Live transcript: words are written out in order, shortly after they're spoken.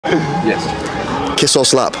Yes. Kiss or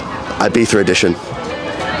slap? Ibiza edition.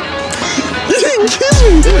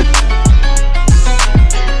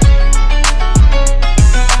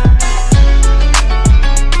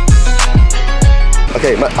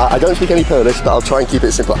 Okay, I don't speak any Polish, but I'll try and keep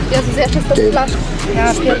it simple. Jezus, jeszcze z tą flaszką.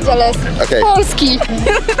 Ja pierdzielę. Okay. Polski.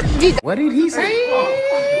 What did he say?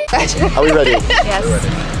 Are we ready? Yes.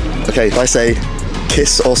 Okay, if I say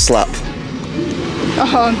kiss or slap,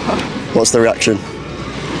 Oh no. what's the reaction?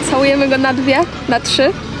 Całujemy go na 2, na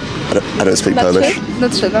 3. I don't speak Na Polish. 3. No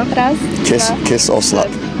 3, no. Raz. Kiss or slap?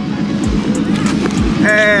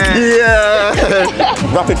 Yeah!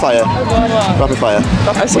 Rapid fire. Rapid fire.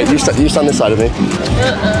 Wait, you stand this side of me.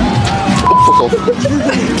 Oh, fuck off.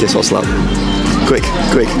 Kiss or slap? Quick.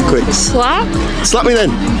 Slap? Slap me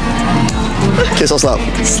then. Kiss or slap?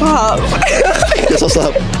 Slap. Kiss or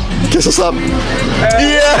slap? Kiss or slap?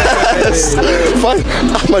 Yes! Fine.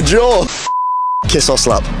 My jaw. Kiss or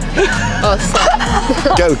slap? Oh,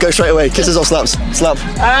 slap. Go straight away. Kisses or slaps? Slap.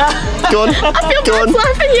 Go on. I feel Go bad on.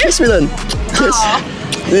 slapping you. Kiss me then. Kiss.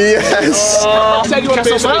 Yes. Said you want to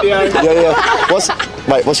be in the video.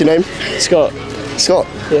 Yeah. What's your name? Scott. Scott.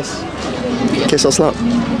 Yes. Kiss or slap?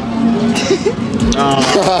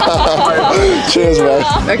 Cheers,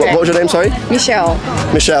 man. Okay. What was your name, sorry? Michelle.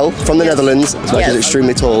 Michelle, from the Netherlands. So she's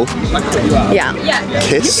extremely tall. Yeah.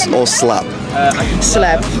 Kiss or slap?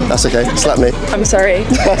 Slap. That's okay. Slap me. I'm sorry.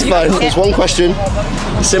 That's fine. There's one question.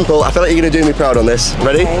 Simple. I feel like you're going to do me proud on this.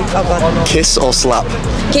 Ready? Oh God. Kiss or slap?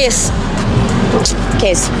 Kiss.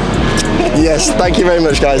 Kiss. Yes. Thank you very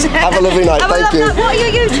much, guys. Have a lovely night. Thank you. What are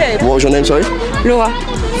your YouTube? What was your name, sorry? Laura.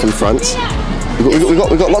 From France. We've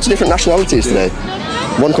got lots of different nationalities today.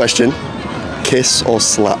 One question. Kiss or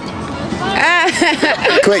slap?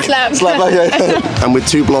 Quick. Slap. Okay. And with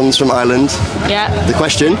 2 blondes from Ireland. Yeah. The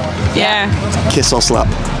question. Yeah. Kiss or slap?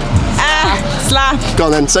 Slap. Go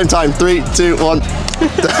on then. Same time. 3, 2, 1.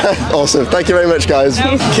 Awesome. Thank you very much, guys.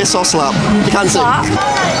 Kiss or slap? You can sing.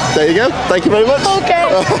 There you go. Thank you very much. Okay.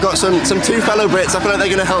 I've got some 2 fellow Brits. I feel like they're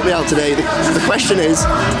going to help me out today. The question is,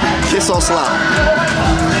 kiss or slap?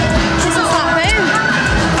 Kiss or slap who?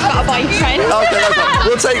 I've got a boyfriend. Okay, that's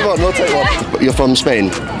fine. We'll take one. You're from Spain?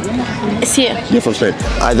 It's here. You're from Spain.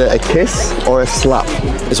 Either a kiss or a slap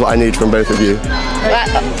is what I need from both of you.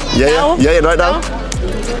 Yeah, right now.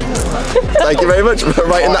 Thank you very much.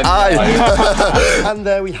 Right in the eye. And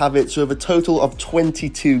there we have it. So of a total of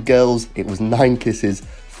 22 girls, it was 9 kisses,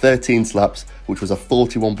 13 slaps, which was a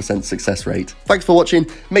 41% success rate. Thanks for watching.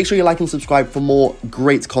 Make sure you like and subscribe for more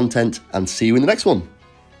great content, and see you in the next one.